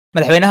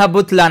Madaxweynaha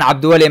Puntland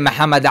Cabdiweli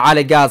Maxamed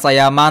Cali Gaas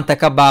ayaa maanta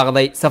ka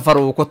baaqday safar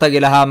uu ku tagi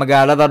lahaa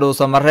magaalada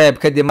Dhuusamareeb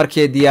kadib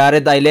markii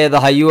diyaarad ay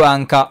leedahay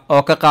UN-ka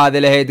oo ka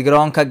qaadi lahayd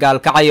garoonka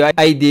Gaalkacyo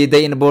ay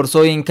diiday in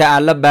boorsooyinka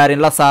aan la baarin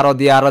la saaro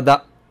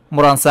diyaaradda.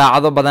 Muran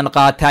saacado badan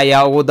qaatay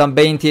ayaa ugu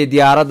dambeyntii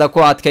diyaaradda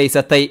ku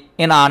adkaysatay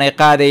in aanay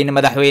qaadayn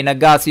madaxweyne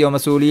Gaas iyo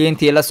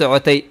mas'uuliyiintii la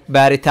socotay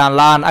baaritaan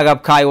la'aan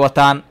agabka ay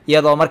wataan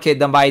iyadoo markii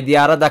dambe ay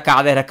diyaaradda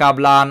kacday rakaab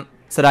la'aan.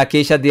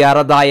 Saraakiisha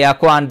diyaaradda ayaa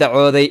ku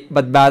andacooday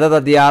badbaadada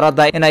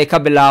diyaaradda inay ka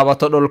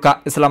bilaabato dhulka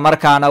isla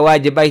markaana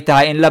waajib ay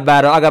tahay in la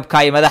baaro agabka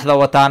ay madaxda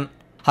wataan.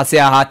 Hase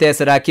ahaatee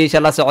saraakiisha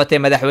la socotay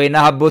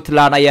madaxweynaha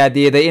Puntland ayaa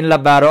diiday in la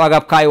baaro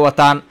agabka ay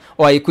wataan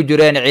oo ay ku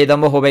jireen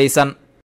ciidamo hubeysan.